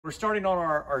We're starting on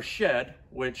our shed,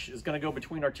 which is going to go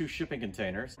between our two shipping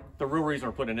containers. The real reason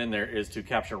we're putting it in there is to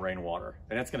capture rainwater,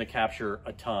 and it's going to capture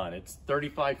a ton. It's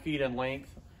 35 feet in length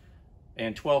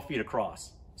and 12 feet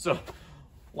across. So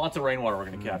lots of rainwater we're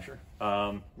going to capture.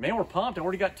 Man, we're pumped. I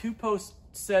already got 2 posts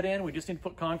set in. We just need to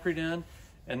put concrete in,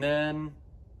 and then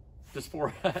just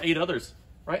 8 others,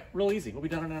 right? Real easy. We'll be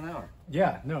done in an hour.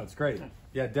 Yeah, no, it's great.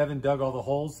 Yeah, Devin dug all the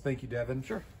holes. Thank you, Devin.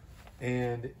 Sure.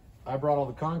 And I brought all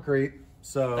the concrete.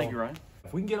 So thank you, Ryan.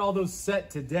 If we can get all those set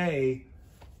today,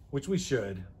 which we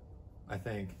should, I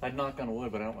think. I'd knock on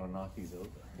wood, but I don't want to knock these over.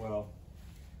 Well,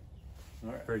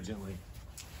 all right. Very gently.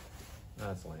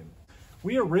 That's lame.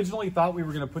 We originally thought we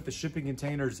were going to put the shipping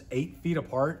containers 8 feet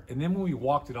apart. And then when we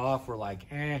walked it off, we're like,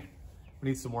 we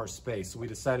need some more space. So we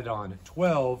decided on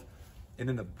 12. And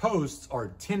then the posts are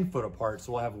 10 foot apart.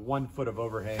 So we'll have 1 foot of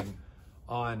overhang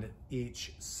on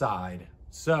each side.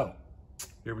 So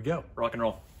here we go. Rock and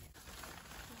roll.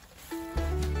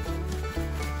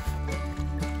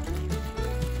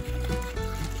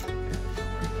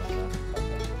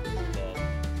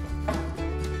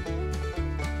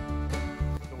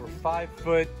 So we're 5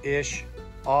 foot-ish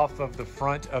off of the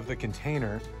front of the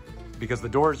container because the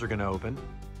doors are going to open.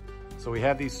 So we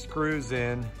have these screws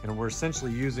in, and we're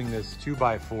essentially using this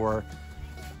 2x4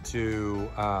 to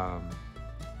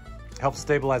help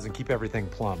stabilize and keep everything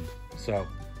plumb. So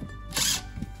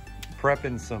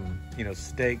prepping some,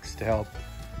 stakes to help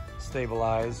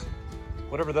stabilize,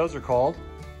 whatever those are called.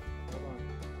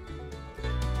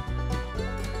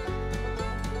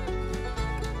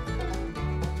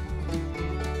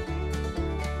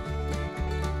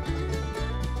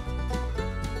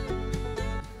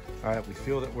 All right, we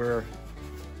feel that we're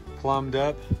plumbed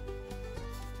up.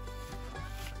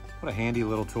 What a handy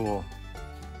little tool.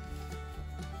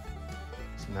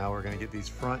 So now we're gonna get these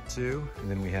front 2,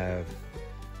 and then we have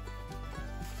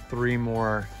 3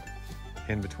 more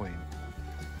in between.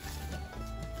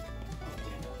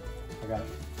 I got it.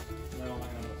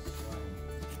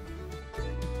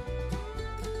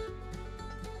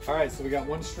 All right, so we got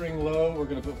 1 string low. We're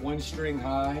gonna put 1 string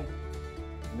high,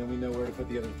 and then we know where to put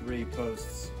the other 3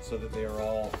 posts so that they are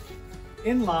all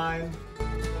in line.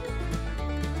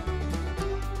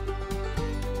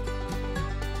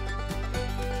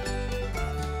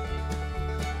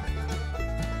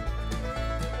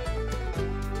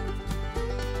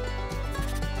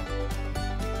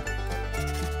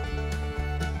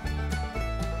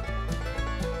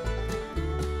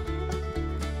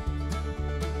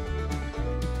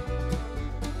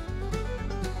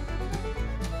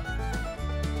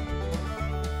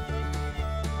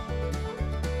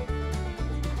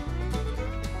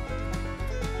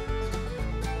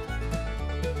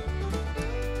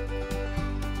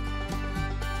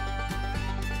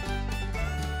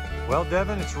 Well,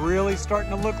 Devin, it's really starting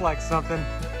to look like something.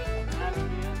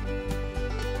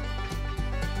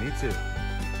 Me too.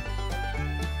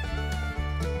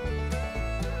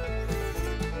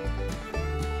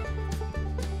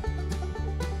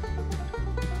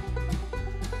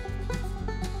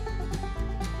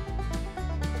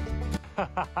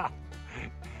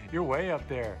 You're way up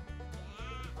there.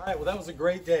 All right, well, that was a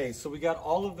great day. So we got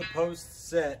all of the posts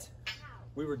set.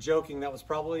 We were joking, that was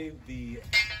probably the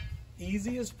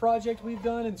easiest project we've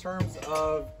done in terms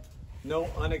of no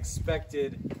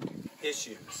unexpected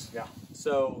issues. Yeah.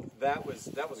 So that was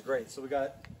great. So we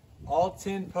got all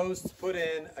 10 posts put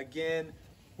in. Again,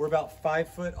 we're about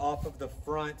 5 foot off of the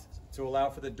front to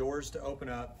allow for the doors to open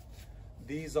up.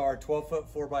 These are 12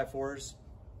 foot 4x4s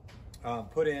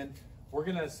put in. We're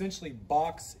gonna essentially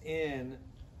box in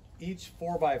each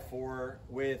 4x4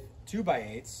 with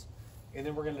 2x8s, and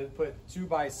then we're gonna put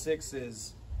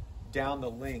 2x6s down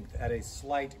the length at a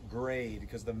slight grade,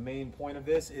 because the main point of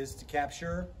this is to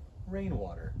capture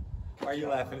rainwater. Why are you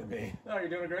laughing at me? No, you're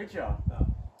doing a great job.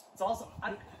 It's awesome.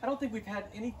 I don't think we've had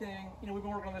anything, we've been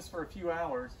working on this for a few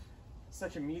hours,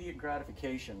 such immediate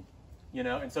gratification,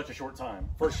 in such a short time.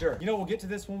 For sure. We'll get to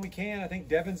this when we can. I think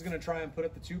Devin's gonna try and put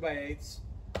up the 2x8s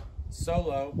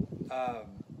solo,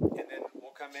 and then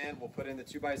we'll come in, we'll put in the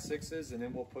 2x6s, and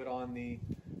then we'll put on the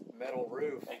metal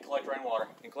roof and collect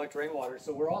rainwater.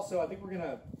 So we're also, I think we're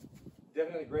gonna,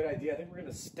 Devin had a great idea. I think we're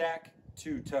gonna stack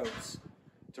 2 totes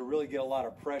to really get a lot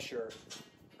of pressure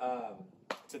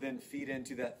to then feed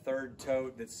into that 3rd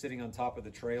tote that's sitting on top of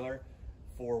the trailer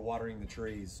for watering the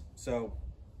trees. So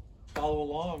follow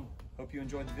along. Hope you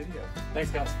enjoyed the video.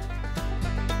 Thanks, guys.